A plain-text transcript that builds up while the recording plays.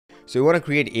So you want to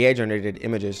create AI generated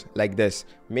images like this,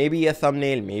 maybe a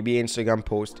thumbnail, maybe an Instagram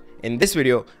post. In this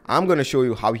video, I'm going to show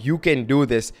you how you can do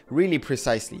this really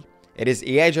precisely. It is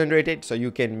AI generated, so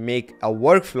you can make a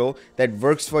workflow that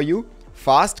works for you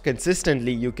fast,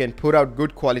 consistently. You can put out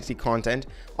good quality content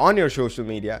on your social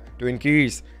media to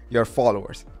increase your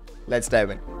followers. Let's dive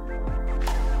in.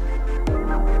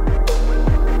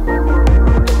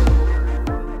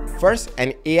 First,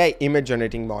 an AI image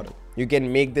generating model. You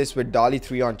can make this with Dolly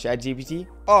 3 on ChatGPT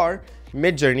or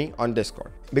Midjourney on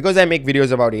Discord. Because I make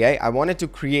videos about AI, I wanted to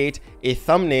create a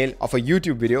thumbnail of a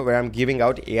YouTube video where I'm giving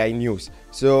out AI news.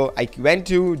 So I went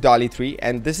to Dolly 3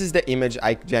 and this is the image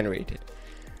I generated.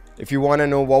 If you want to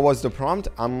know what was the prompt,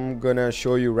 I'm gonna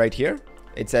show you right here.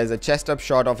 It says a chest up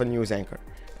shot of a news anchor.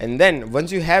 And then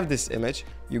once you have this image,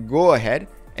 you go ahead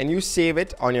and you save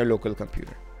it on your local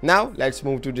computer. Now let's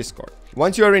move to Discord.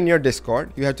 Once you're in your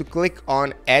Discord, you have to click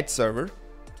on add server,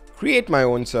 create my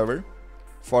own server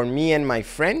for me and my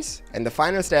friends, and the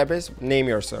final step is name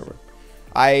your server.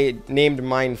 I named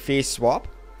mine face swap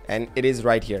and it is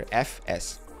right here,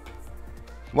 FS.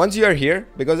 Once you are here,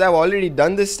 because I've already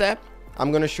done this step,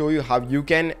 I'm going to show you how you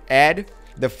can add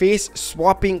the face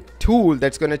swapping tool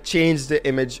that's going to change the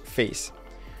image face.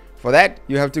 For that,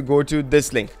 you have to go to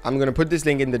this link. I'm going to put this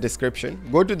link in the description.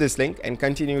 Go to this link and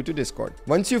continue to Discord.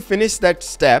 Once you finish that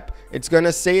step, it's going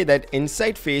to say that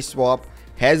Insight Face Swap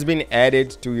has been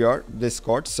added to your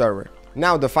Discord server.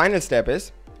 Now, the final step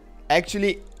is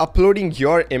actually uploading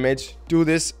your image to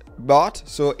this bot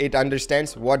so it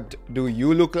understands what do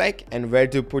you look like and where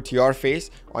to put your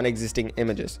face on existing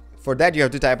images. For that, you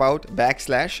have to type out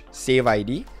 \save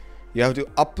ID. You have to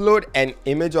upload an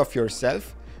image of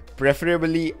yourself,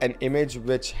 preferably an image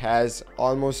which has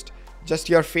almost just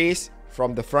your face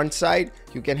from the front side.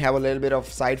 You can have a little bit of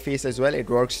side face as well, it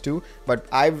works too, but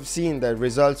I've seen the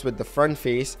results with the front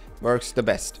face works the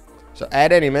best. So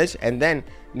add an image and then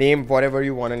name whatever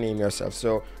you want to name yourself.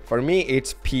 So for me,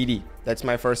 it's PD. That's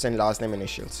my first and last name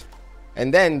initials.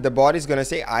 And then the bot is going to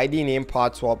say ID name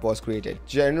path swap was created.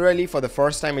 Generally, for the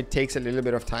first time, it takes a little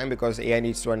bit of time because AI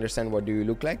needs to understand what do you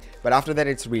look like. But after that,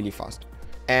 it's really fast.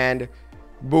 And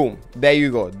boom, there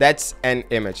you go. That's an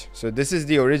image. So this is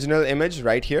the original image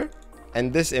right here.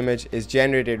 And this image is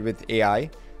generated with AI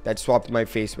that swapped my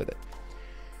face with it.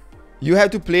 You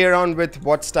have to play around with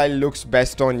what style looks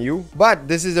best on you, but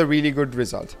this is a really good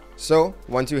result. So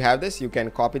once you have this, you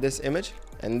can copy this image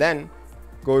and then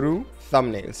go to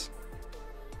thumbnails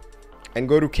and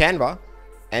go to Canva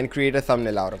and create a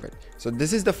thumbnail out of it. So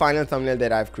this is the final thumbnail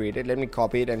that I've created. Let me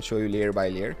copy it and show you layer by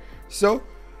layer. So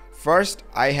first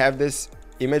I have this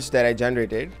image that I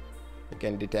generated. You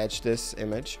can detach this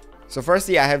image. So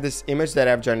firstly, I have this image that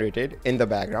I've generated in the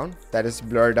background that is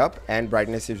blurred up and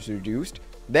brightness is reduced.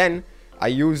 Then I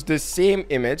use this same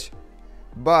image,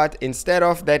 but instead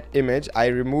of that image, I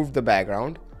removed the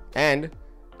background and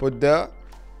put the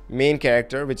main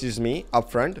character, which is me, up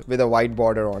front with a white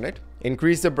border on it.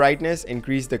 Increase the brightness,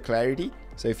 increase the clarity.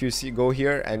 So if you see, go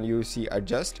here and you see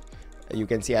adjust, you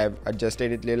can see I've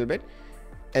adjusted it a little bit.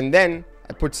 And then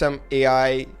I put some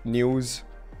AI news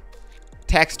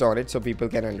text on it so people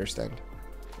can understand.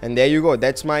 And there you go.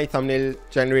 That's my thumbnail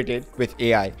generated with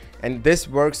AI. And this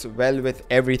works well with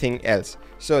everything else.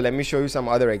 So let me show you some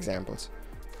other examples.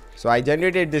 So I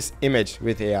generated this image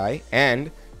with AI and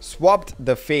swapped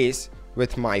the face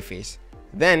with my face.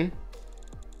 Then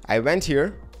I went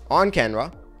here on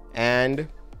Canva and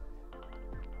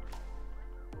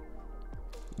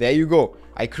there you go.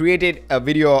 I created a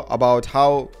video about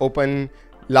how open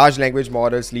large language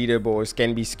models leaderboards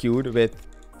can be skewed with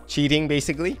cheating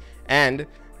basically, and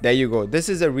there you go. This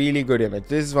is a really good image.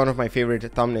 This is one of my favorite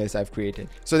thumbnails I've created.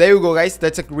 So there you go, guys.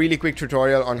 That's a really quick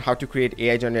tutorial on how to create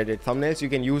AI generated thumbnails. You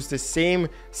can use the same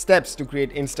steps to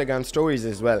create Instagram stories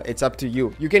as well. It's up to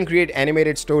you. You can create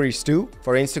animated stories too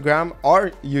for Instagram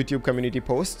or YouTube community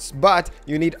posts, but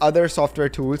you need other software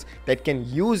tools that can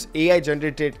use AI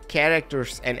generated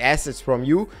characters and assets from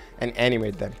you and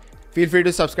animate them. Feel free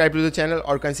to subscribe to the channel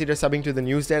or consider subbing to the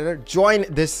newsletter. Join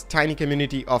this tiny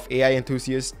community of AI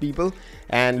enthusiast people,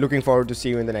 and looking forward to see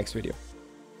you in the next video.